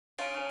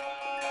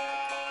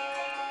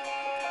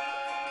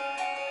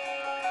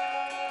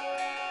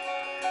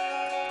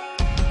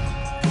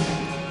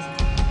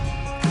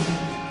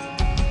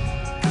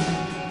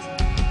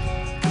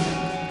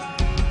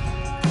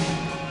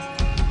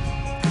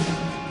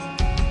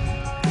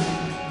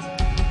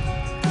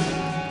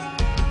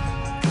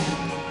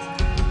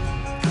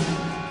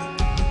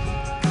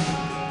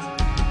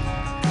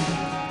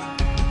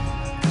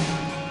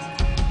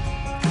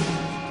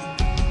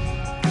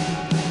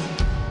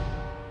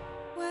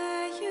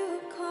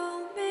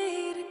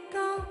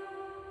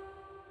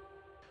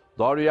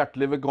Da er du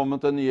hjertelig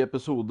velkommen til en ny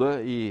episode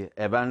i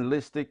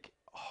Evangelistic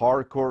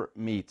Hardcore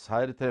Meets.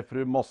 Her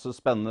treffer du masse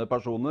spennende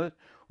personer,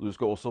 og du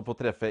skal også få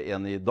treffe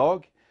en i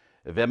dag.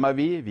 Hvem er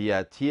vi? Vi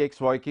er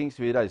TX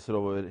Vikings. Vi reiser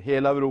over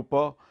hele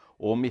Europa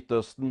og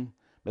Midtøsten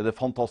med det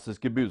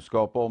fantastiske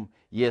budskapet om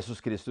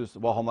Jesus Kristus,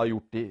 hva han har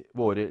gjort i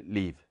våre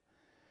liv.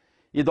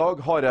 I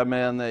dag har jeg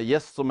med en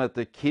gjest som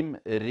heter Kim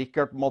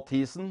Rikard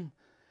Mathisen.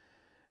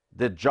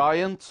 The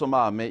Giant, som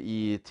er med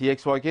i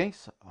TX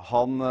Vikings,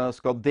 han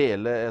skal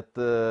dele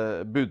et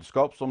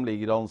budskap som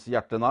ligger hans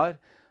hjerte nær,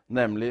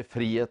 nemlig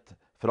frihet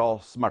fra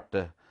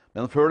smerte.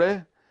 Men før det,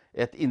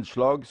 et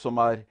innslag som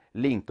er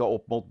linket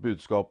opp mot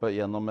budskapet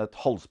gjennom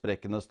et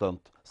halsbrekkende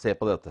stunt. Se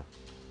på dette.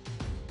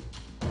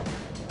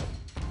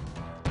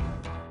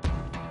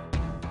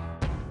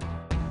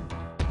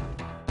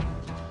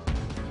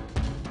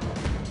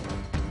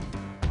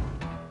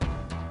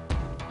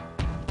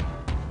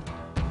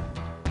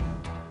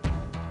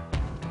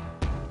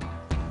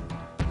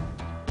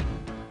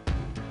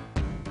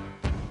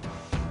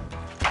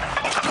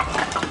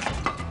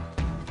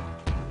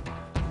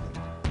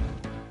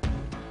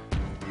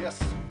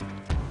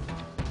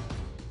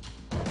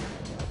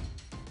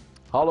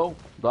 Hallo,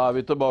 da er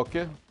vi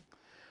tilbake.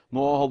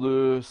 Nå har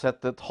du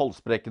sett et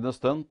halsbrekkende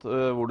stunt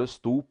hvor det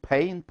sto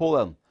pain på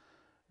den.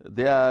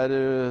 Det er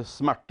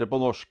smerte på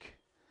norsk.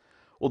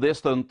 Og det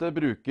stuntet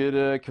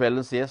bruker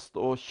kveldens gjest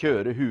å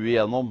kjøre huet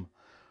igjennom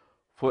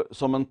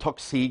som en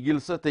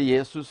takksigelse til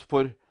Jesus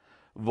for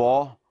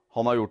hva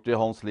han har gjort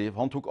i hans liv.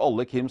 Han tok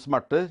alle Kims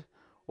smerter,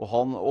 og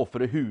han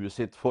offret huet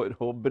sitt for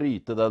å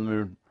bryte den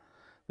muren.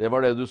 Det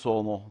var det du så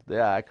nå. Det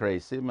er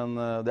crazy, men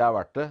det er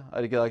verdt det.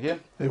 Er det ikke det, Kim?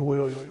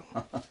 Jo.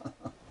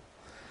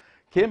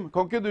 Kim,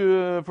 kan ikke du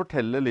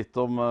fortelle litt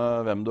om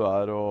hvem du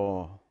er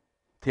og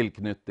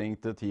tilknytning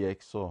til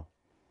TX?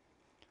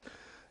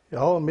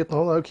 Ja, mitt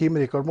navn er jo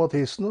Kim Rikard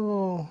Mathisen,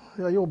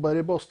 og jeg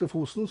jobber i Baste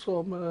Fosen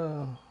som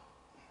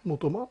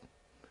motormann.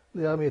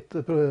 Det er mitt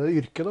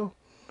yrke da.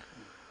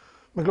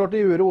 Men klart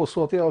det gjør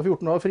også at jeg har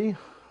 14 dager fri,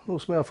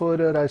 noe som jeg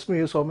får reist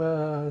mye sammen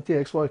med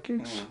TX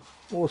Vikings.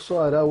 Og så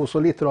er jeg også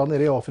litt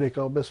nede i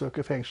Afrika og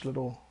besøker fengsler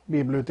og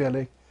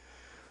bibelutdeling.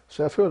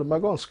 Så jeg føler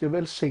meg ganske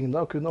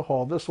velsignet å kunne ha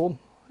det sånn,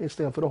 i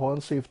stedet for å ha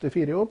en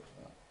 7-4-jobb.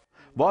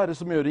 Hva er det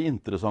som gjør det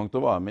interessant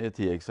å være med i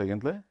TX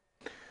egentlig?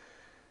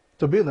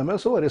 Til å begynne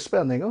med så var det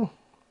spenninga.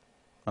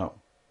 Ja.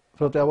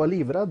 For at jeg var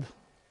livredd.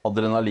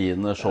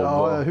 Adrenalinet, showet?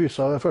 Ja, jeg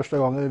husker første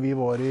gangen vi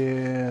var i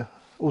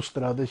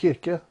Osterøde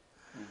kirke.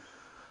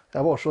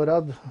 Jeg var så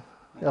redd.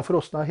 Jeg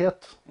frosna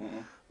het.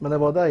 Men det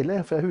var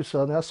deilig, for jeg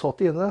husker når jeg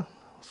satt inne,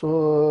 så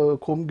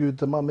kom Gud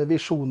til meg med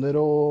visjoner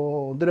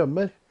og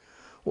drømmer.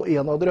 Og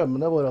en av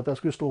drømmene var at jeg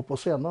skulle stå på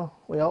scenen.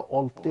 Og jeg har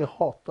alltid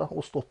hatet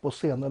å stå på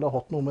scenen eller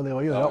hatt noe med det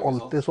å gjøre.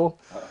 Alltid sånn.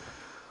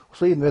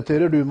 Så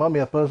inviterer du meg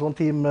med på en sånn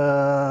team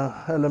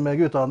eller med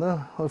guttene.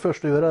 Og det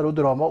første jeg gjør er å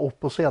dra meg opp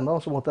på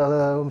scenen,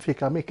 så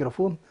fikk jeg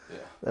mikrofon.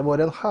 Det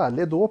var en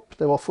herlig dåp.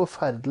 Det var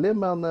forferdelig,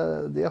 men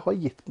det har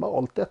gitt meg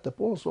alt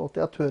etterpå, så at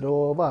jeg tør å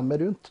være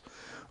med rundt.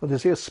 Og det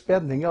sier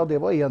spenning, ja, det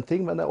var en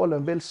ting, men det er alle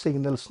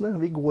velsignelsene.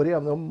 Vi går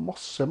igjennom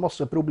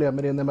masse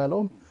problemer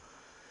innimellom.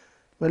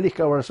 Men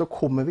likevel så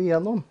kommer vi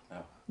igjennom.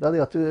 Det er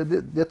det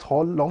at det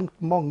tar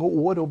mange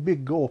år å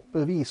bygge opp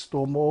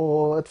visdom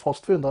og et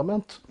fast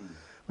fundament.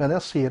 Men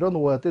jeg ser det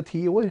nå etter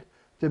 10 år.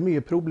 Det er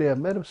mye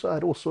problemer, så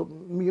er det også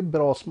mye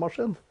bra som har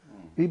skjedd.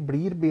 Vi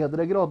blir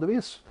bedre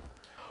gradvis.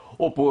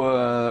 Og på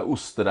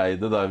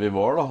Ostereide der vi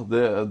var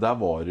da, der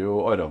var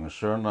jo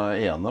arrangøren,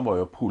 ene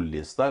var jo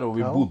polis der, og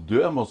vi bodde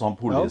jo hjemme hos han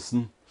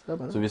polisen. Ja,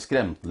 så vi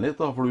skremte den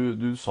litt da, for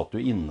du satt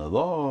jo inne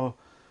da.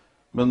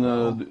 Men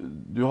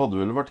du hadde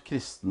vel vært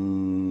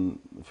kristen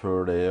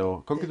før det,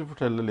 og kan ikke du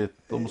fortelle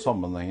litt om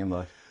sammenhengen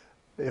der?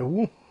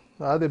 Jo,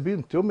 det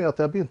begynte jo med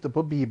at jeg begynte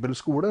på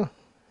bibelskole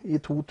i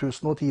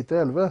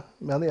 2010-11,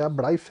 men jeg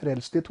ble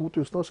frelst i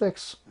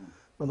 2006,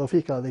 men da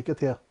fikk jeg det ikke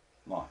til.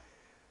 Nei.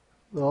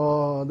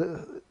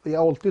 Jeg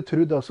har alltid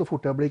trodd at så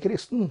fort jeg blir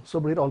kristen, så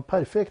blir alt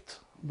perfekt.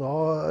 Da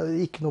er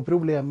det ikke noen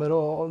problemer,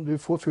 og du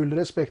får full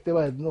respekt i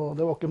verden, og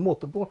det var ikke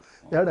måte på.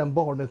 Det er den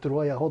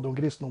barnetroa jeg hadde om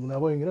kristendommen da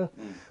jeg var yngre.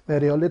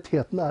 Men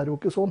realiteten er jo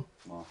ikke sånn.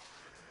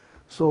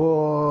 Så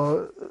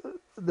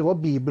det var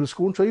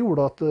bibelskolen som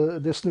gjorde at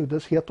det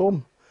snuddes helt om.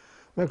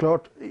 Men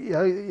klart,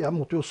 jeg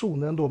måtte jo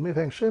sone en dom i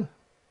fengsel.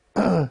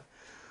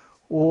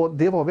 Og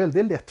det var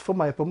veldig lett for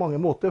meg på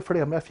mange måter,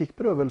 fordi jeg fikk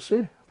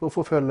prøvelser på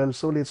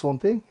forfølgelse og litt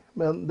sånne ting.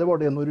 Men det var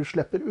det når du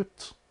slipper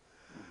ut.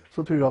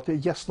 Så tror jeg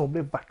at yes, nå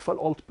blir i hvert fall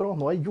alt bra.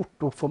 Nå har jeg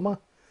gjort opp for meg.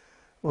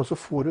 Og så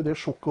får du det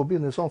sjokket å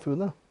begynne i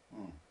samfunnet.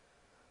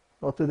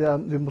 At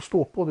du må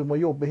stå på, du må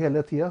jobbe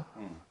hele tiden.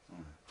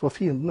 For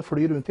fienden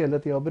flyr rundt hele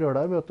tiden og brøler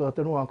deg, vet du,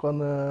 etter noe han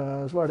kan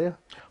svelge.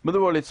 Men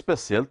det var litt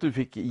spesielt, du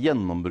fikk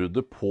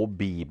gjennombruddet på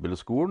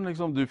bibelskolen,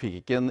 liksom. Du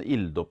fikk ikke en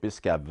ilddåp i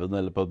skauen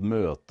eller på et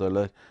møte,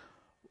 eller...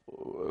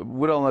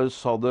 Hvordan er det du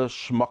sa det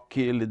smakk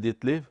i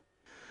ditt liv?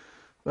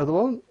 Vet du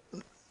hva?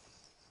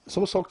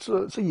 Som sagt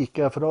så gikk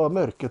jeg fra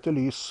mørke til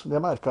lys. Det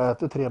merket jeg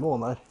etter 3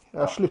 måneder.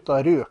 Jeg sluttet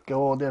å røke,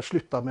 og det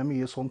sluttet med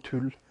mye sånn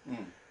tull.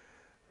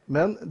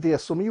 Men det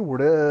som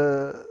gjorde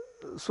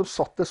så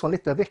satt det sånn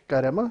litt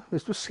vekkere meg.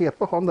 Hvis du ser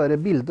på han der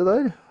bildet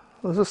der,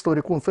 så står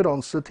det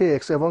konferanse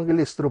TX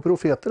evangelister og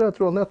profeter. Jeg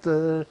tror han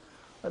heter,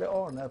 er det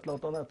Arne et eller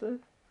annet han heter?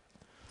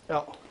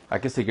 Ja. Det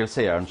ikke sikkert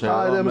seeren ser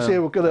Nei, det, de ser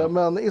jo ikke det,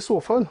 men i så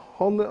fall,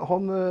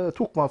 han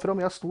tok meg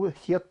fram, jeg sto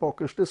helt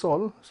bakerst i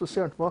salen, så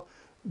sier han til meg,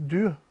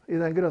 du, i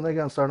den grønne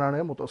genseren her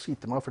nede, måtte ha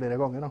sitte meg flere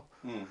ganger da.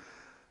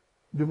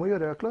 Du må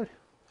gjøre deg klar.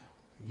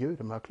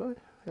 Gjøre meg klar?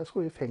 Jeg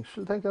skal i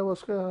fengsel, tenker jeg,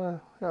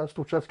 jeg er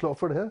stort sett klar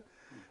for det.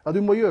 Ja, du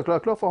må gjøre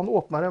deg klar, for han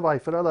åpner en vei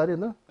for deg der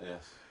inne.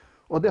 Yes.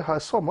 Og det her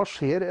samme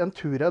skjer en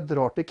tur jeg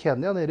drar til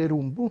Kenya, nede i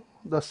Rombo.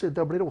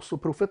 Der blir også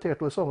profetert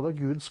og i samme at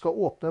Gud skal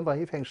åpne en vei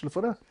i fengsel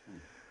for deg.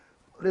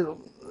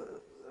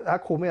 Her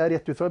kommer jeg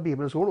rett ut fra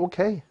bibelskolen. Ok,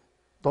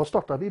 da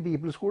startet vi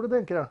bibelskole,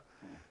 tenker jeg.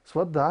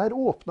 Så der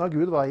åpnet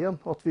Gud veien.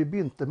 At vi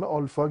begynte med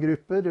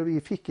alfagrupper, vi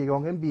fikk i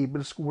gang en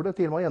bibelskole.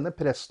 Til og med ene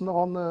presten,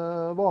 han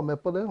var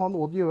med på det, han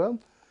Odd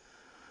Jøen.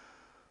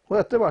 Og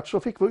etter hvert så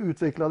fikk vi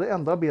utviklet det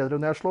enda bedre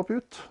når jeg slapp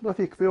ut. Da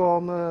fikk vi jo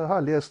han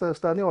herlige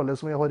Stein Jarle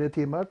som vi har i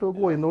team her til å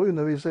gå inn og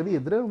undervise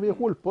videre. Vi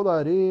holdt på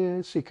der i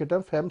sikkert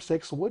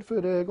 5-6 år før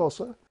det ga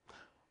seg.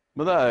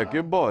 Men det jo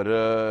ikke bare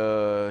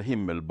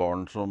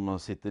himmelbarn som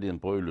sitter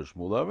inne på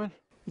Ullersmo der, vel?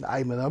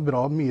 Nei, men det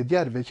bra mye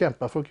djerve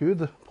kjemper for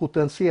Gud.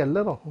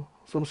 Potensielle da,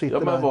 som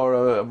sitter der. Ja,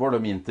 men var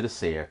de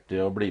interessert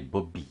i å bli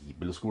på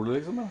bibelskole,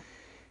 liksom? Da?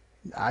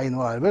 Nei,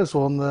 nå det vel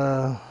sånn...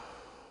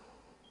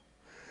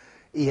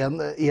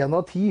 En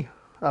av 10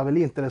 vel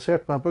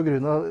interessert, men på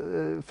grunn av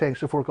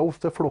fengselfolk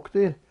ofte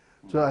flokkdyr,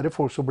 så det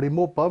folk som blir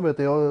mobbet, vet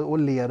du, og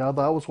ler av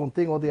deg og sånne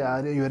ting, og det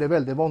gjør det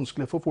veldig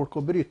vanskelig for folk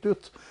å bryte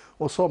ut.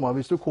 Og samme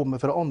hvis du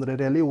kommer fra andre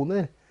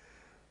religioner,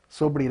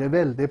 så blir det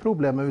veldig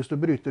problemer hvis du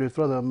bryter ut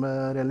fra de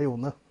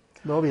religionene.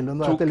 Da vil de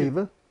det til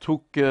livet.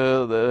 Tok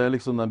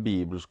liksom den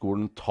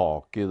bibelskolen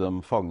tak i de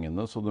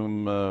fangene, så de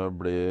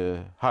ble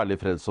herlig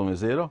freds, som vi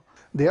sier da?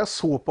 Det jeg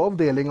så på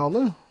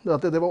avdelingene,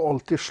 at det var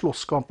alltid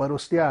slåsskamper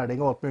og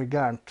stjæling og alt mye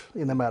gærent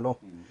innimellom.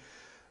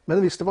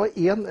 Men hvis det var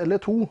 1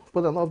 eller 2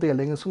 på den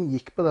avdelingen som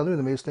gikk på den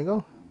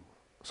undervisningen,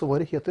 så var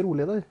det helt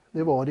rolig der.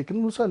 Det var ikke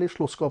noe særlig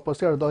slåsskamper og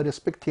stjæling, da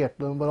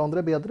respekterte de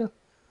hverandre bedre.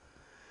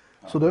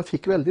 Så de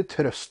fikk veldig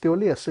trøst i å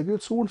lese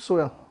Guds ord, så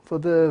jeg.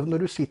 For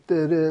når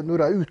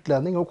du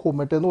utlending og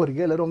kommer til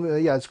Norge, eller om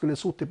jeg skulle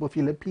sittet på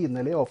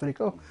Filippinene eller i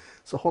Afrika,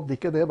 så hadde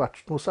ikke det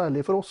vært noe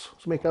særlig for oss,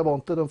 som ikke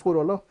vant til de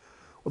forholdene.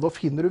 Og da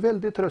finner du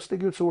veldig trøst i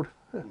Guds ord.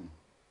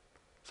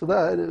 Så det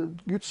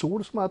Guds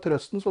ord som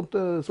trøsten som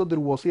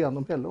dro oss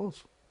igjennom hele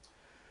oss.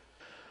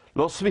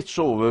 La oss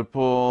switche over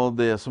på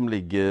det som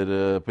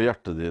ligger på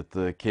hjertet ditt,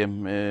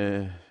 Kim,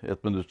 i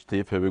 1 minutts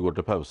tid før vi går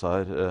til pause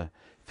her.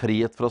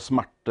 Frihet fra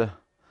smerte.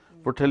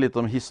 Fortell litt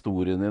om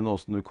historien din,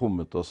 hvordan du kom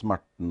ut av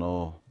smerten.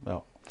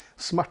 Ja.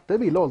 Smerte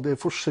vil aldri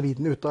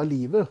forsvinne ut av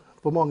livet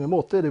på mange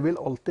måter. Det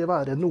vil alltid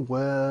være noe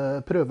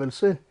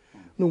prøvelser.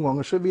 Noen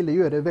ganger så vil det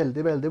gjøre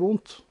veldig, veldig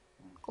vondt.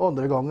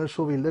 Andre ganger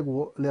så vil det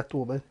gå lett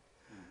over.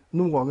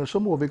 Noen ganger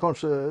så må vi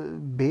kanskje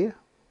be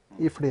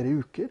i flere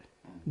uker,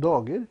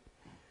 dager.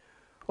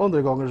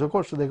 Andre ganger så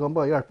kanskje det kan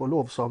bare hjelpe å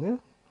lovsange,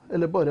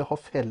 eller bare ha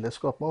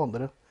fellesskap med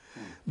andre.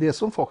 Det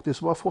som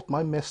faktisk har fått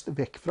meg mest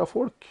vekk fra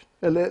folk,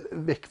 eller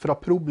vekk fra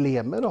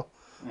problemer da,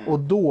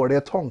 og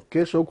dårlige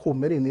tanker som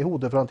kommer inn i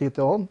hodet fra en tid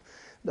til annen,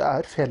 det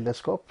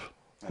fellesskap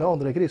med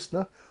andre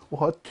kristne.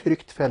 Å ha et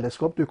trygt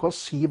fellesskap. Du kan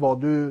si hva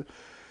du...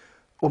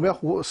 Om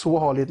jeg så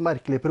har litt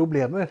merkelige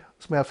problemer,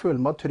 som jeg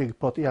føler meg trygg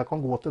på at jeg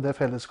kan gå til det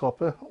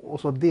fellesskapet, og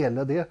så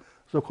dele det,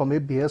 så kan vi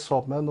be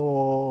sammen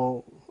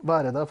og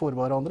være der for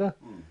hverandre.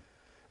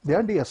 Det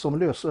det som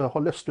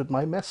har løstet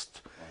meg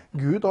mest.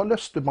 Gud har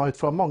løstet meg ut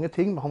fra mange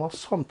ting, men han har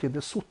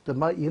samtidig suttet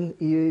meg inn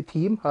i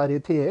team her i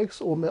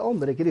TX og med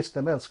andre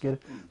kristne mennesker.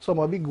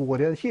 Som vi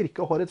går i en kirke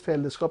og har et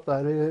fellesskap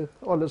der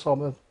alle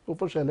sammen på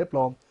forskjellige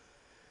plan.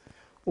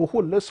 Å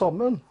holde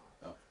sammen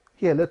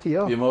hele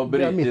tiden. Vi må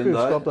bryte inn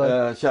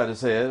der. Kjære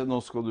seer,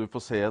 nå skal du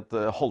få se et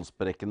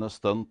halsbrekkende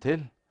stunt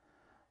til.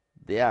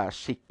 Det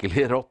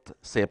skikkelig rått.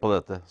 Se på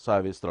dette, så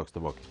vi straks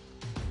tilbake.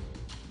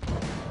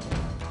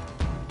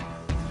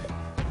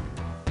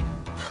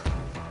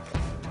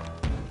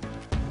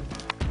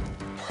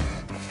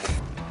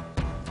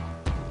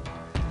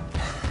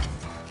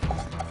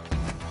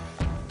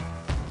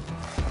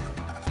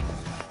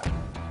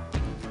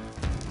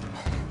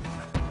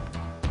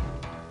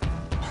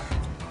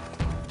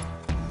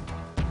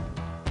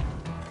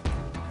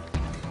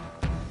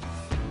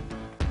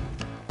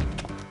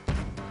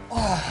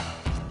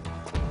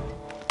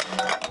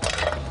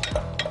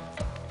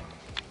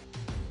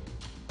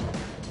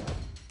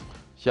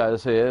 Kjære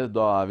seer,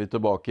 da vi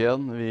tilbake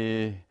igjen. Vi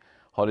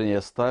har en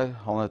gjest her,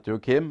 han heter jo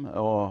Kim,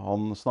 og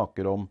han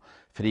snakker om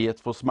frihet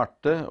for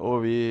smerte.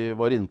 Og vi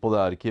var inne på det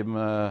her, Kim,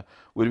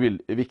 hvor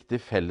viktig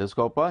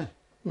fellesskapet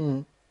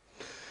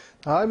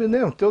Nei, vi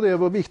nevnte jo det,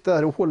 hvor viktig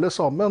det å holde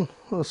sammen.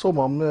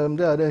 Som om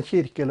det en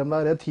kirke, eller om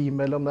det et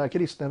team, eller om det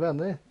kristne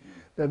venner.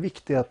 Det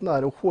viktigheten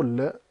å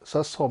holde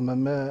seg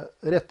sammen med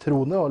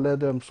rettroende, eller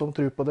dem som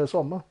tror på det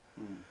samme.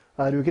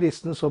 Du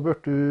kristen, så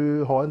bør du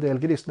ha en del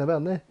kristne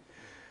venner.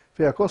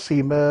 For jeg kan si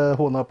med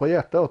hånda på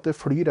hjertet at det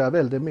flyr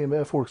veldig mye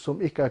med folk som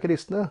ikke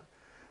kristne.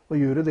 Og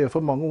gjør du det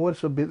for mange år,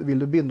 så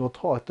vil du begynne å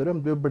ta etter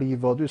dem. Du blir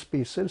hva du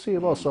spiser, sier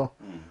Vasa.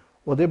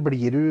 Og det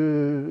blir du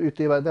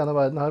ute i denne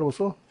verden her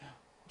også.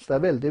 Så det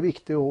er veldig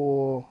viktig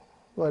å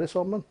være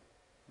sammen.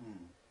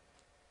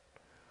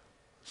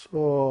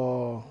 Så,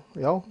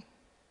 ja.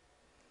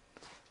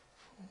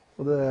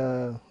 Og det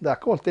er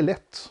ikke alltid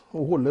lett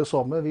å holde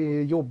sammen.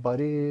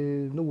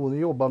 Noen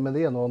jobber med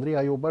det ene og andre,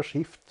 jeg jobber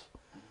skift.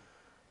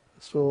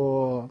 Så,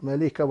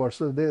 men likevel,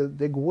 så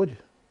det går.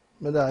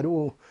 Men det er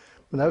jo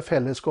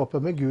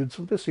fellesskapet med Gud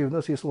som til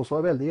syvende og sist også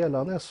er veldig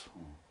gjeldende.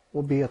 Å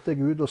be til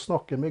Gud og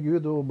snakke med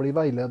Gud og bli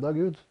veiledet av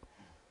Gud.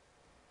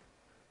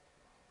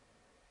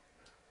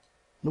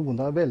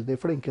 Noen er veldig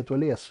flinke til å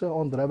lese,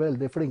 andre er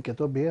veldig flinke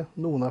til å be,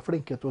 noen er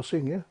flinke til å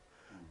synge.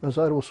 Men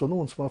så er det også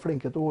noen som er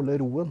flinke til å holde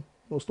roen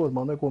når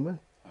stormene kommer.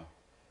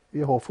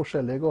 Vi har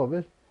forskjellige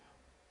gaver.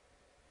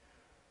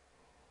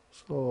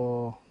 Så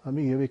det er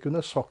mye vi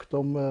kunne sagt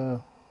om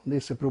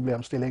disse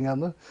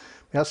problemstillingene.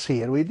 Men jeg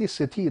ser jo i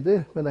disse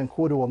tider med den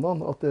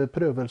koronaen at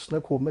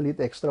prøvelsene kommer litt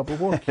ekstra på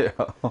folk.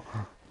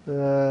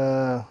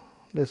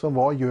 Liksom,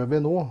 hva gjør vi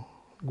nå?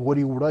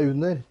 Går jorda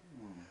under?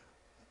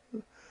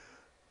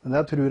 Men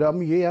jeg tror det er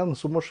mye igjen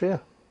som må skje.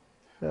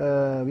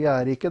 Vi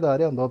er ikke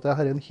der enda at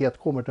Herren helt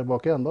kommer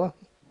tilbake enda,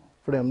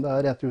 for dem det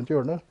er rett rundt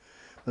hjørnet.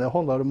 Men det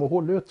handler om å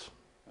holde ut.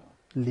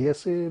 Les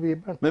i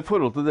Bibelen. Men i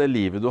forhold til det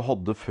livet du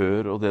hadde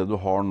før og det du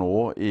har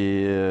nå i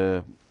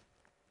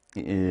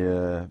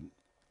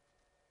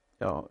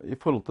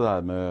forhold til det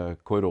her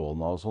med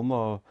korona og sånn,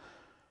 da,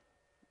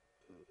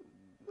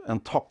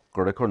 en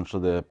takler kanskje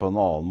det på en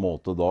annen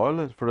måte da,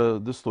 eller? For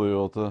det står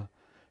jo at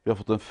vi har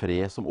fått en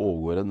fred som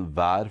overgår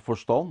enhver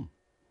forstand.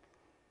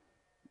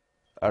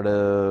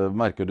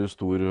 Merker du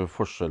stor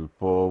forskjell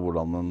på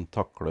hvordan en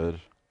takler?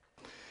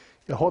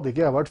 Hadde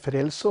ikke jeg vært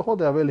frelst, så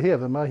hadde jeg vel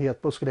hevet meg helt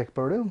på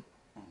skrekkbølgen.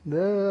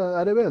 Det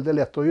er det veldig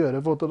lett å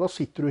gjøre, for da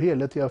sitter du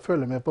hele tiden og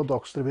følger med på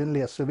Dagsrevyen,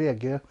 leser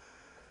VG,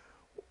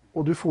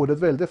 og du får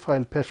et veldig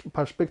feil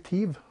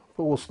perspektiv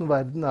på hvordan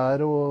verden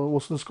er, og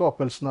hvordan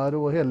skapelsen er,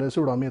 og hele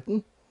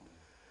sulamitten.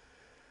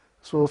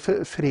 Så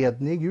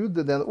freden i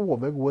Gud, den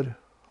overgår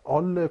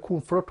all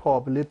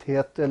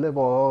komfortabilitet, eller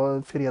hva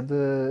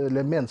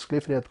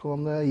menneskelig fred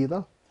kan gi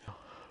deg.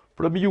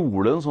 For de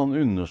gjorde en sånn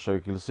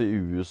undersøkelse i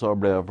USA,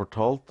 ble jeg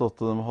fortalt, at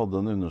de hadde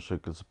en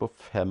undersøkelse på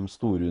 5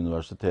 store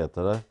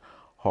universiteter der,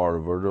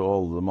 Harvard og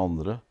alle de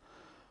andre.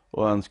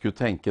 Og en skulle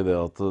tenke det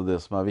at det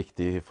som er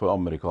viktig for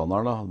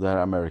amerikanere, det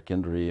er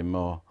American Dream,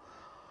 å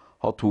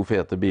ha 2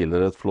 fete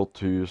biler, et flott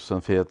hus,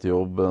 en fet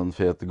jobb, en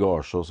fet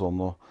gasje og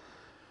sånn. Og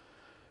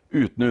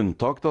uten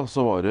unntak da,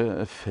 så var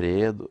det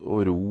fred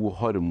og ro,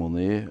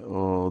 harmoni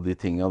og de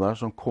tingene der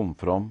som kom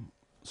fram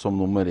som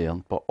nummer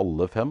 1 på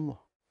alle 5. Da.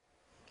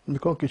 Du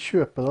kan ikke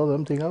kjøpe deg de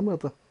tingene,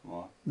 vet du.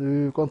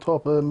 Du kan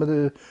tape,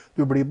 men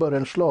du blir bare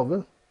en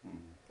slave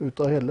ut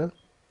av hele.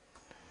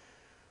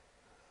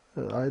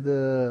 Nei,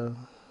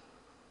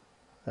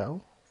 ja.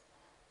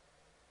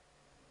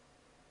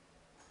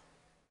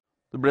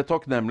 Du ble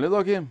takknemlig da,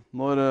 Kim,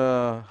 når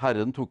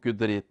Herren tok ut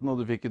driten og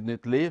du fikk et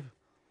nytt liv?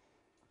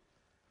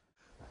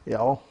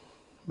 Ja,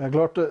 men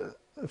klart,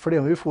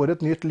 fordi om vi får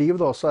et nytt liv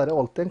da, så er det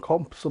alltid en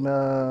kamp, som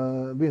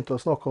jeg begynte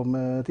å snakke om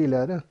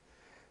tidligere.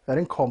 Det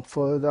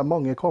er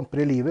mange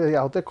kamper i livet. Jeg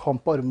har hatt en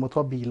kamp bare med å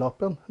ta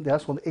billappen. Det er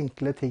sånne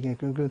enkle ting jeg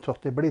kunne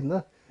tatt i blinde.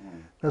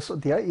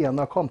 Men det er en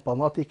av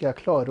kampene at jeg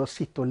ikke klarer å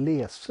sitte og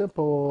lese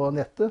på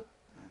nettet.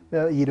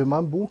 Gir du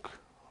meg en bok,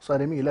 så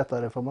er det mye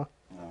lettere for meg.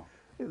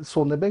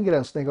 Sånne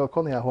begrensninger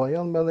kan jeg ha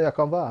igjen, men jeg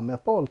kan være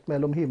med på alt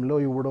mellom himmel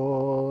og jord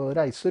og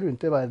reise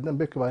rundt i verden. Jeg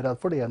bør ikke være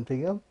redd for den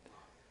tingen.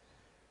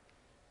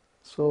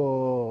 Så...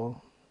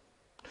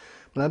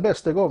 Men den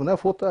beste gaven jeg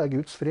har fått, er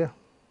Guds fred.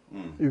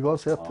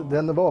 Uansett.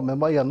 Den var med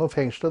meg gjennom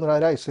fengselet når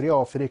jeg reiser i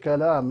Afrika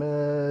eller er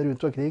med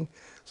rundt omkring,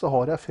 så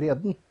har jeg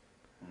freden.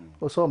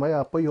 Og så er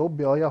jeg på jobb,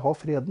 ja, jeg har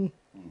freden.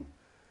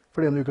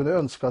 Fordi om du kunne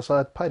ønske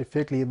seg et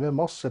perfekt liv med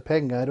masse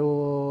penger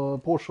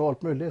og Porsche og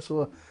alt mulig,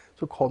 så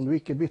kan du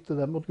ikke bytte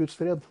dem mot Guds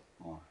fred.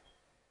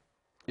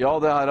 Ja,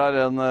 det her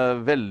er en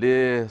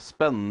veldig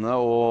spennende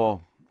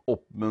og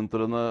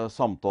oppmuntrende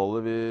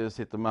samtale vi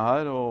sitter med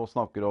her, og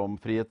snakker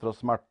om frihet fra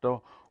smerte,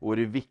 og hvor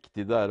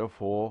viktig det er å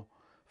få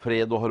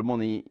fred og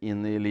harmoni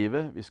inn i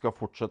livet. Vi skal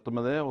fortsette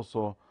med det, og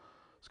så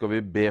skal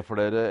vi be for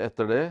dere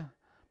etter det.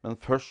 Men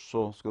først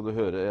så skal du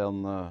høre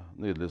en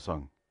nydelig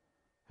sang.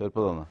 Hør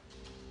på denne.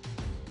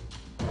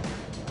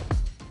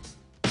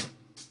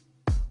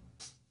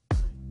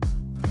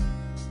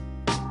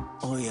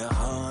 Og jeg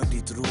har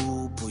ditt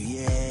rop på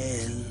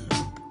hjelp.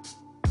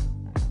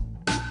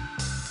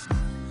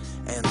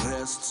 En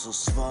røst så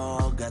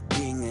svag at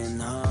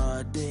ingen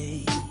har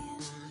deg.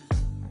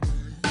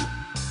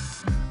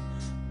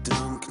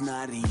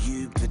 Drunknar i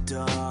djupet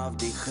av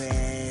dig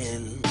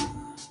själv.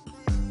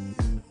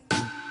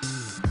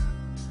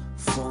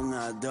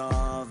 Fångad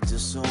av det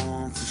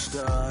som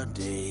förstör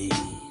dig.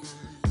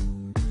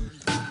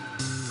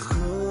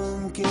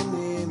 Sjunker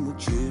ner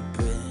mot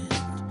djupet.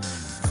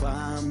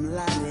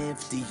 Famlar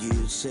efter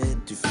ljuset.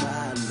 Du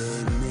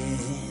faller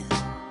med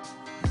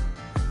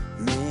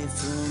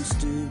från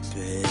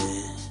stupet.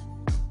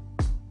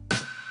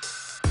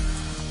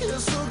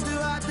 Jag såg du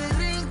hade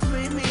ringt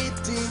mig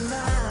mitt i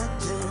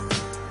natten.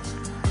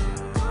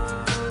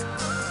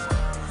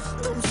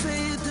 De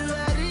säger du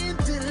är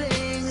inte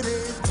längre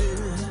du.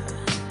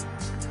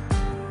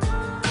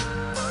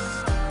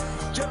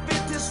 Jag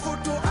vet det är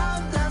svårt att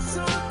andas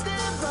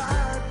under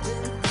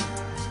vatten.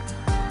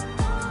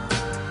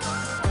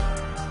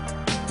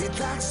 Det är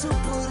dags att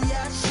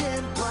börja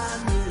kämpa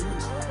nu.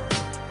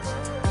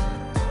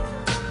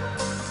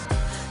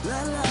 La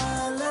la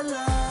la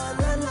la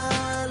la la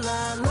la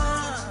la.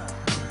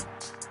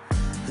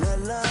 La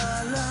la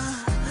la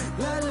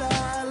la la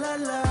la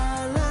la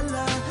la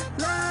la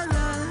la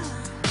la.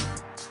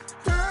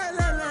 La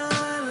la la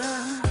la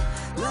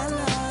la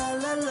la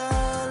la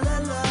la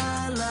la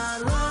la la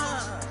la.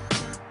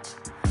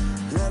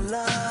 La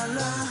la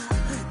la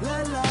la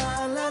la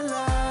la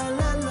la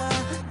la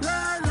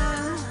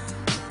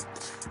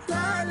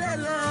la la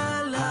la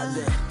la.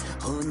 Hade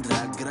 100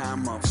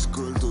 gram av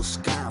skuld och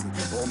skam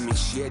och min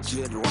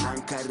kedjor och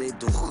ankare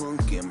då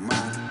sjunker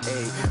man.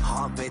 Ey,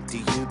 havet är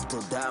djupt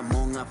och där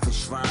många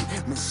försvann.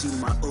 Men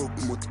simma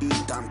upp mot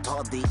ytan,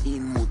 ta dig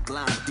in mot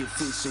land. Det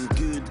finns en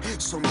Gud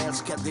som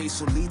älskar dig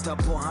så lita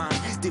på han.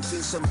 Det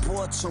finns en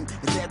båt som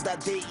räddar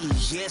dig i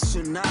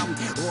Jesu namn.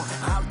 Och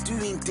allt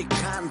du inte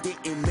kan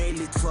det är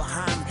möjligt för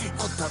han.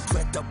 Och ta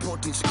tvätta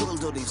bort din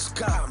skuld och din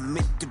skam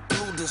mitt i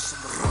blodet som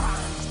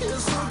rann. Jag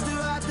såg du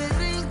hade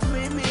ringt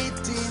mig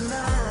mitt i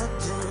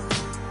natten.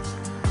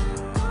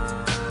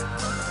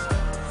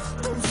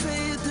 De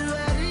säger du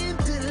är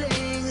inte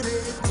längre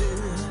du.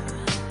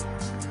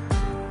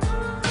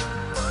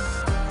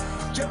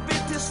 Jag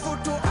vet det är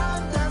svårt att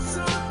andas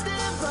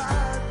under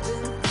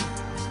vatten.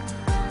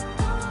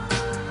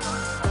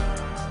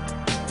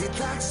 Det är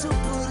dags att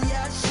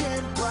börja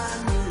kämpa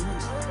nu.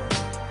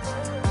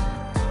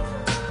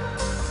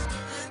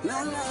 La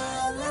la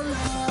la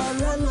la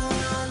la la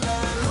la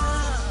la.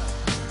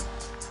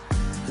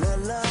 La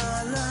la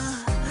la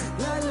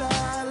la la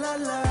la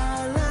la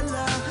la la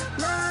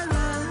la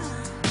la.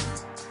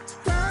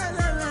 La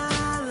la la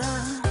la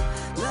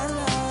la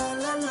la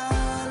la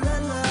la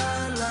la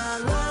la la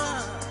la.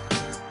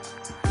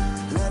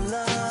 La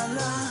la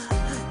la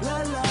la la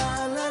la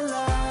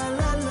la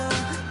la la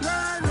la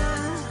la.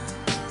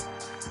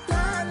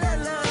 La la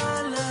la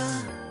la.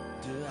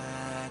 Du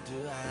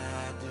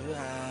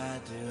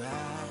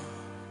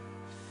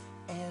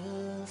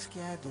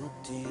älskad och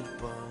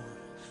dyrbar.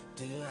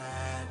 Du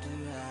är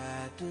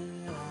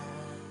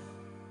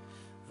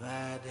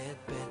värd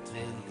ett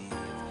bättre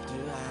liv. Du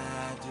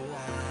är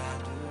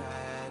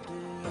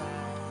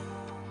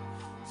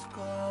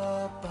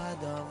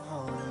skapad av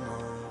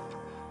honom.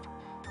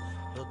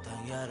 Låt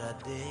han göra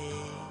dig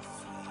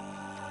fri.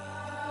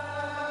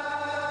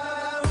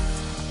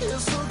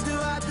 Jag såg du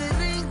hade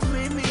ringt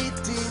mig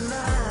mitt i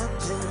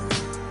natten.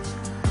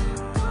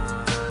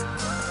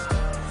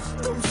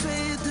 De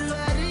säger du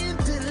är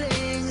inte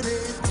längre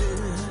du.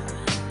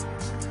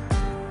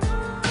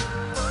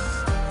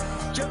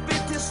 Jag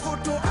vet det är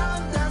svårt att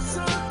andas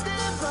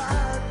under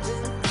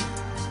vatten.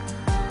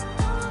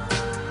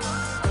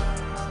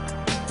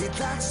 Det är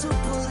dags att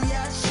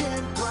börja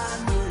kämpa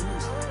nu.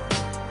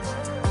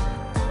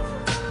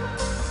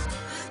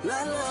 La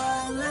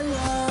la la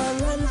la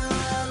la la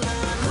la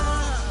la.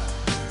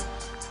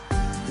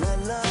 La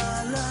la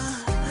la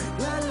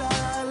la la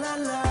la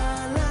la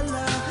la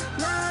la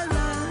la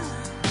la.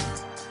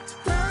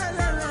 La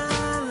la la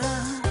la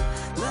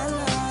la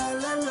la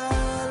la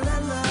la la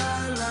la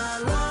la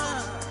la.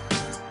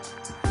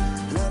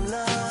 La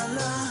la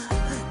la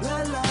la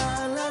la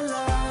la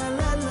la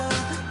la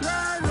la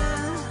la.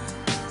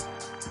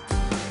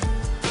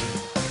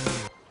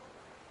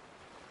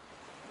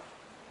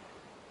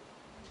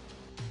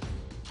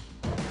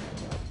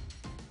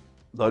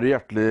 Da er du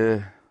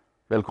hjertelig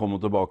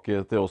velkommen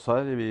tilbake til oss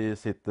her. Vi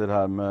sitter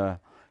her med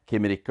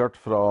Kim Richardt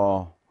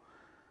fra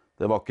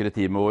det vakre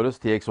teamet vårt,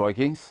 TX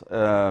Vikings.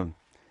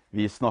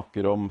 Vi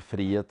snakker om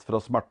frihet fra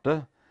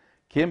smerte.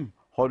 Kim,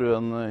 har du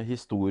en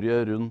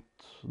historie rundt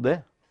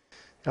det?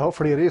 Jag har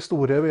flera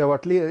historier. Vi har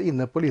varit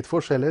inne på lite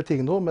forskjellige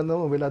ting nu, men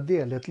nu vill jag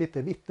dela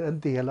en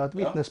del av ett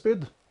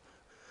vittnesbyrd.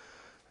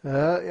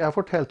 Jag har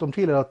fortalt om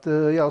tidigare att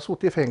jag har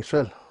suttit i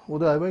fängsel, och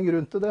det är ju en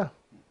grund till det.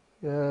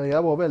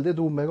 Jag var väldigt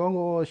dum en gång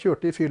och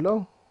körde i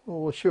fylla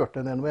och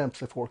körde ner med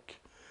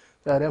MC-folk.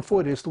 Det är en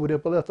förhistoria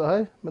på detta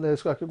här, men det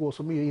ska jag inte gå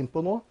så mycket in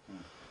på nu.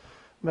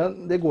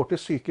 Men det går till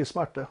psykisk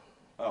smärta.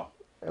 Ja.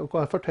 Jag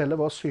kan fortälla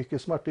vad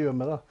psykisk smärta gör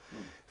med det.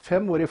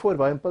 5 år i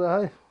förvägen på det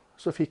här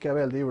så fick jag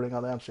väldigt juling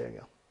av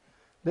MC-gängen.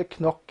 Det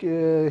knack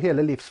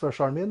hela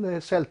livsførselen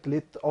min,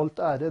 selvtillit, allt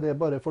ära, det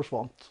bara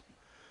försvant.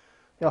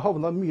 Jag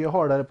havnade mycket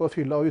hårdare på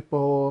fylla och ut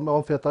på med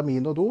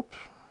amfetamin och dop.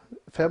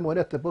 5 år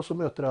efterpå så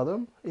möter jag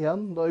dem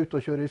igen, då är jag ute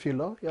och kör i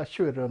fylla. Jag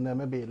kör dem ner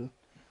med bilen.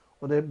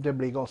 Och det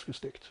blir ganska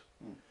styggt.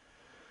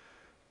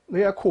 När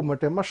jag kommer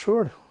till mig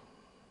själv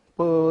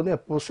nere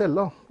på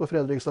Sella, på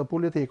Fredrikstad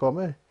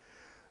politikammer,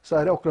 så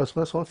är det akkurat som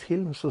en sån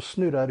film så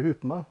snurrar det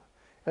ut mig.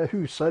 Jag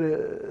husar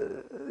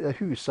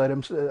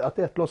att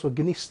det är ett eller annat så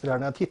gnistrar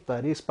när jag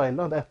tittar i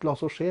spejlen, det är ett eller annat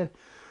som sker.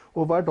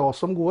 Og hver dag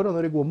som går, og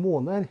når det går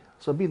måneder,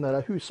 så begynner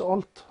jeg å huske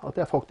alt. At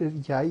jeg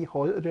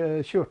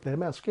har kjørt ned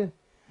mennesker.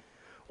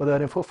 Og det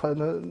en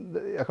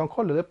forferdelig, jeg kan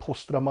kalle det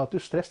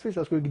posttraumatisk stress hvis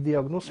jeg skulle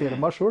diagnosere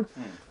meg selv.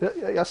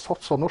 Jeg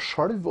satt sånn og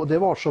skalv, og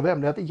det var så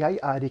vemmelig at jeg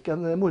er ikke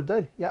en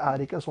morder. Jeg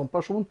er ikke en sånn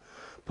person.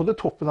 På det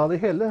toppen av det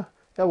hele,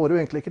 jeg var jo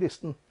egentlig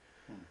kristen.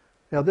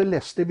 Jeg hadde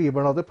lest i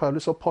Bibelen at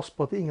Paulus sa, pass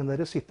på at ingen av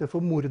dere sitter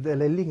for mord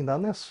eller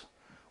lignende.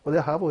 Og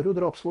det her var jo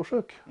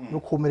drapsforsøk.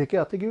 Nå kommer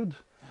ikke jeg til Gud.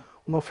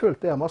 Og nå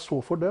følte jeg meg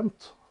så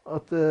fordømt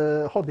at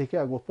hadde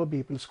ikke jeg gått på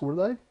bibelskole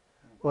der,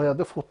 og jeg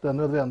hadde fått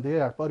den nødvendige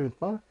hjelpa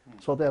rundt meg,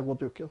 så hadde jeg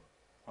gått dukken.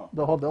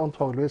 Da hadde jeg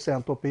antageligvis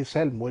endt opp i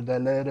selvmord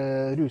eller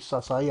rusa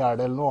seg i hjel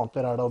eller noe annet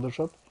der det hadde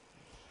skjedd.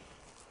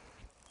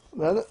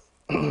 Men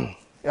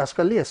jeg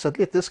skal lese et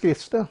lite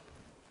skriftsted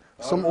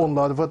som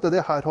online, for at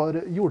det her har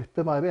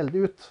hjulpet meg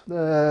veldig ut.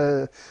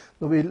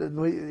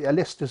 Jeg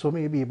leste så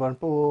mye i Bibelen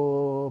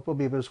på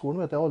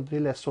bibelskolen, vet jeg har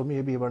aldri lest så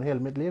mye i Bibelen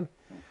hele mitt liv.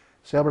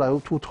 Så jeg ble jo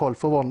totalt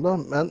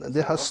forvandlet, men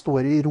det her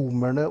står i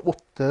Romerne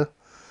 8,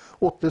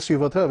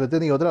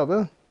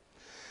 37-39.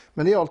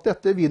 Men i alt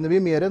dette vinner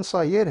vi mer enn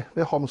seier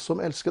ved ham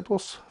som elsket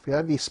oss. For jeg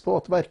er viss på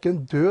at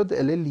hverken død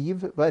eller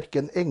liv,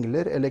 hverken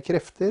engler eller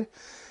krefter,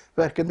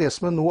 hverken det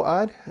som nå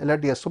eller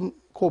det som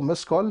komme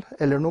skal,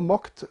 eller noe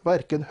makt,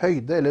 hverken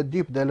høyde eller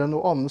dybde eller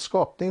noe annen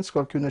skapning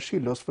skal kunne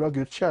skille oss fra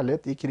Guds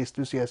kjærlighet i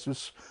Kristus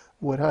Jesus,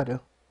 vår Herre.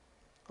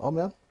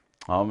 Amen.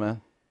 Amen.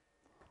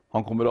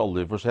 Han kommer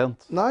aldri for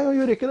sent. Nei, han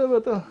gjør ikke det,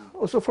 vet du.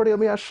 Og så fordi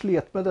jeg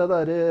slet med det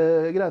der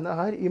greiene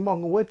her i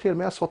mange år, til og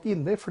med jeg satt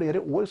inne i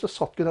flere år,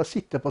 så kunne jeg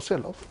sitte på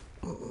cella.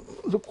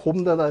 Så kom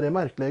det der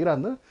merkelige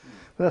greiene.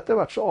 Men etter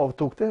hvert så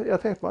avtok det.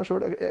 Jeg tenkte meg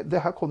selv,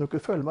 det her kan jo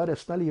ikke følge meg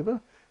resten av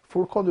livet.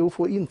 Folk kan jo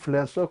få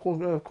influensa,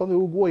 kan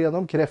jo gå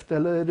gjennom kreft,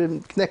 eller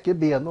knekke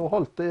ben og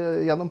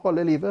halte gjennom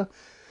halve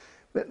livet.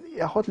 Men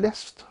jeg har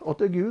lest at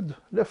Gud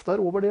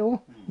løfter over det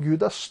også. Gud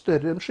er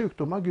større enn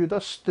sykdommer, Gud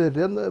er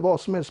større enn hva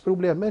som helst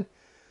problemer.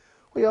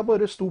 Og jeg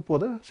bare sto på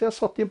det. Så jeg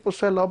satt inn på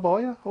cella og ba,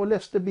 og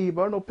leste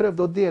Bibelen og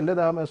prøvde å dele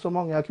det med så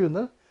mange jeg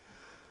kunne.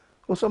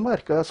 Og så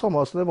merket jeg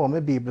samme som det var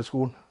med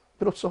bibelskolen.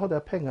 Brått så hadde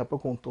jeg penger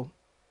på kontoen.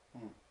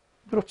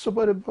 Brått så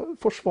bare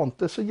forsvant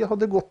det. Så jeg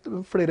hadde gått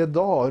flere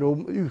dager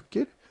og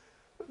uker.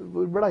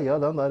 Hvor ble jeg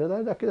den der? Det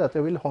er ikke det at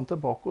jeg vil ha den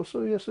tilbake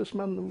også, Jesus,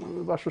 men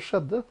hva så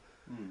skjedde?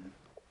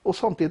 Og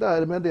samtidig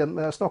er det med det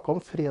jeg snakket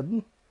om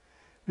freden.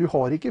 Du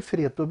har ikke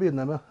fred til å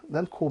begynne med.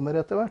 Den kommer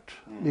etter hvert.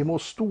 Vi må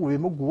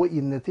gå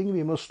inn i ting,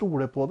 vi må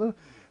stole på det.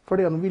 For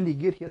når vi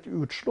ligger helt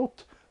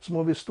utslått, så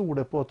må vi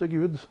stole på at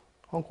Gud,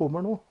 han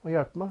kommer nå og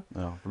hjelper meg.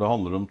 Ja, for det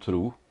handler om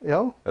tro.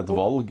 Ja. Et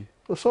valg.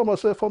 Og samme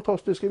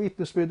fantastiske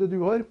vitnesbyrdet du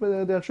har,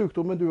 med den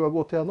sykdommen du har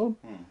gått gjennom.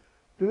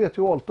 Du vet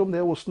jo alt om det,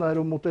 hvordan det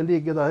er å måtte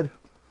ligge der.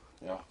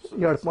 Ja,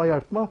 hjelp meg,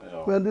 hjelp meg.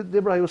 Ja. Men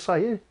det ble jo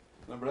seier.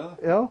 Det ble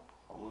det. Ja,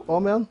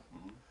 amen.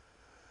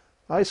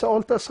 Nei, så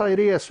alt er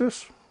seier i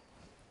Jesus.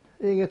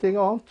 Ingenting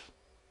annet.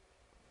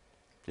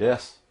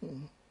 Yes.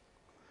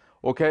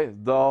 Ok,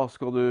 da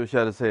skal du,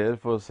 kjære seer,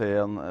 få se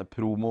en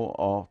promo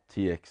av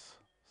TX.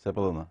 Se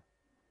på denne.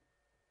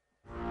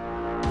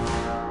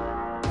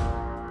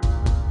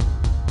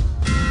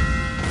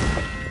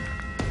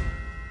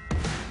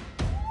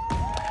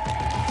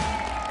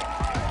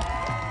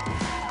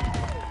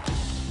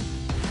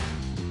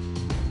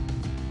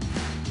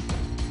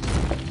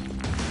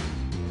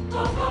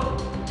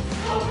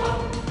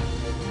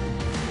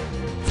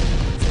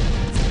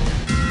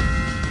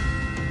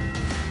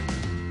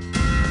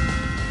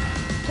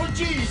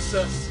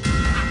 Jesus!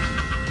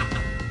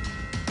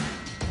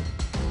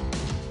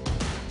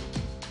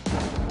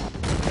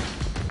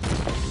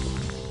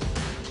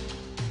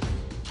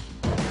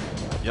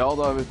 Ja,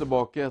 da er vi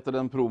tilbake etter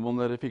den promoen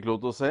dere fikk lov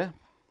til å se.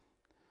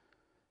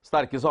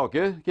 Sterke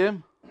saker,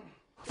 Kim.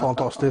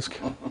 Fantastisk.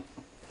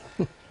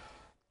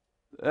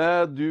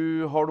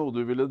 Du har noe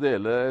du ville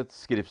dele et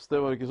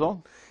skriftsted, var det ikke sånn?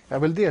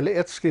 Jeg vil dele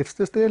et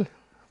skriftsted til,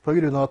 på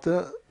grunn av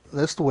at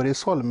det står i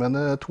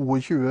Salmene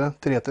 22,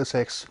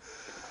 3-6.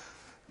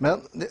 Men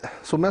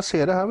som jeg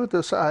ser det her, vet du,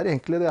 så er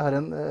egentlig det her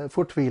en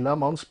fortvilet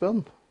manns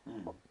bønn.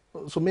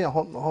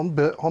 Han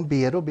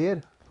ber og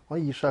ber. Han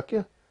gir seg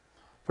ikke.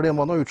 For det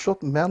man har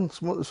utslått. Men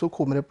så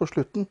kommer det på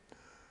slutten.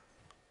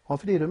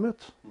 Han frir dem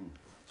ut.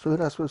 Så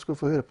jeg skal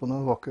få høre på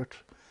noe vakkert.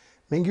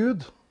 Min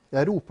Gud,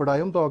 jeg roper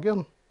deg om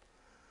dagen,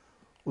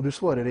 og du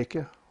svarer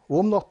ikke.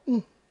 Og om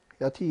natten,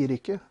 jeg tier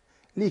ikke.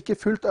 Like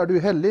fullt er du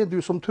hellig, du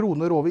som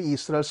troner over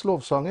Israels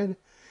lovsanger.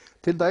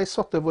 Til deg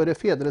satte våre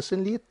fedre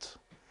sin lit.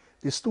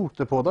 De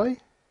stolte på deg,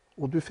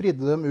 og du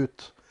fridde dem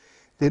ut.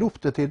 De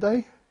ropte til deg,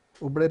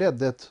 og ble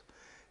reddet.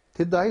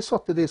 Til deg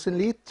satte de sin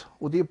lit,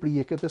 og de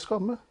blir ikke til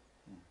skamme.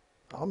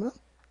 Amen.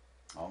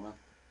 Amen.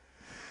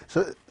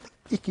 Så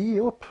ikke gi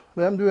opp,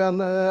 hvem du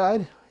enn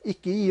er.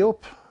 Ikke gi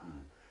opp.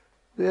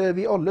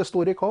 Vi alle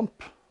står i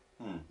kamp.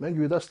 Men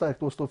Gud er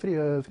sterk til å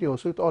fri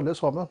oss ut, alle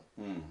sammen.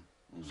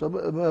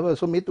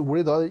 Så mitt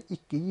ord i dag er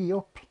ikke gi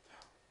opp.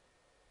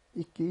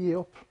 Ikke gi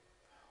opp.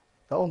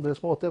 Det er andre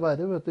som måtte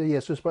være. Vet du.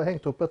 Jesus ble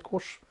hengt opp på et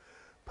kors.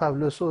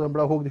 Paulus og den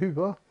ble hogd i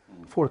huet.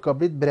 Folk har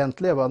blitt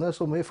brent levende,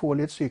 så må vi få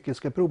litt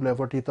psykiske problemer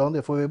for tiden.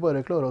 Det får vi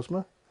bare klare oss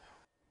med.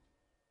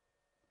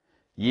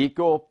 Gi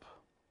ikke opp.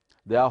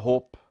 Det er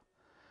håp.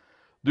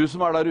 Du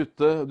som er der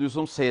ute, du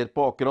som ser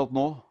på akkurat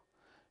nå,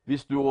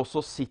 hvis du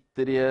også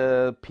sitter i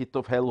pit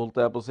of hell, holdt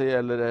jeg på å si,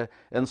 eller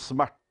en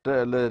smerte,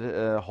 eller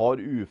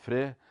har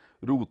ufred,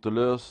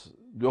 roteløs,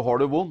 du har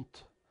det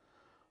vondt,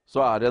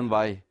 så er det en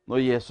vei.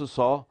 Når Jesus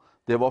sa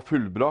det var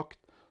fullbrakt,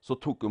 så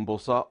tok han på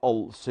seg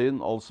all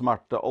synd, all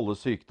smerte, alle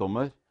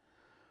sykdommer.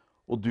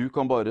 Og du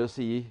kan bare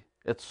si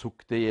et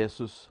sukk til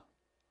Jesus,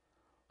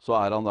 så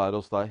er han der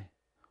hos deg.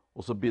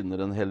 Og så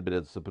begynner en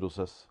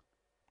helbredelsesprosess.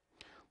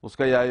 Nå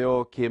skal jeg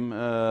og Kim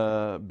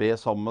be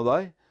sammen med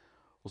deg,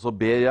 og så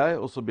ber jeg,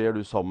 og så ber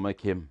du sammen med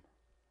Kim.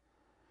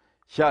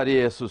 Kjære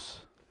Jesus.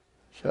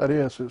 Kjære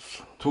Jesus.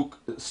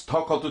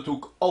 Takk at du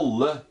tok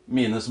alle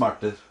mine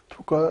smerter.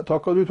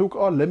 Takk at du tok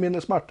alle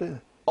mine smerter.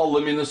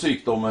 Alle mine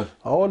sykdommer.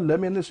 Alle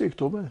mine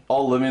sykdommer.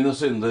 Alle mine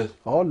synder.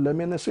 Alle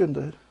mine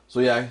synder.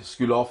 Så jeg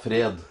skulle ha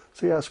fred.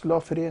 Så jeg skulle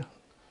ha fred.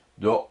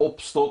 Du har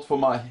oppstått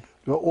for meg.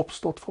 Du har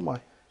oppstått for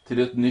meg. Til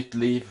et nytt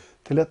liv.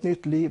 Til et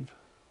nytt liv.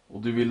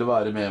 Og du ville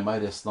være med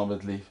meg resten av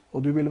mitt liv.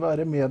 Og du ville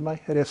være med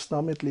meg resten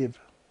av mitt liv.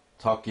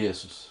 Takk,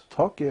 Jesus.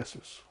 Takk,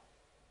 Jesus.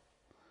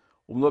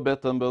 Om du har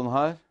bedt den bønnen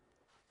her,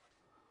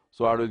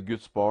 så er du et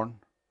Guds barn,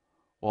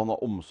 og han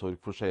har omsorg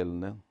for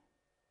sjelen din.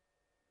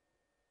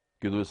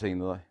 Gud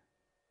velsigne deg.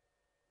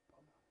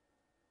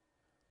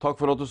 Takk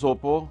for at du så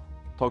på.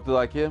 Takk til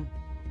deg, Kim.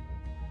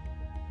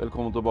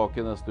 Velkommen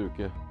tilbake neste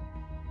uke.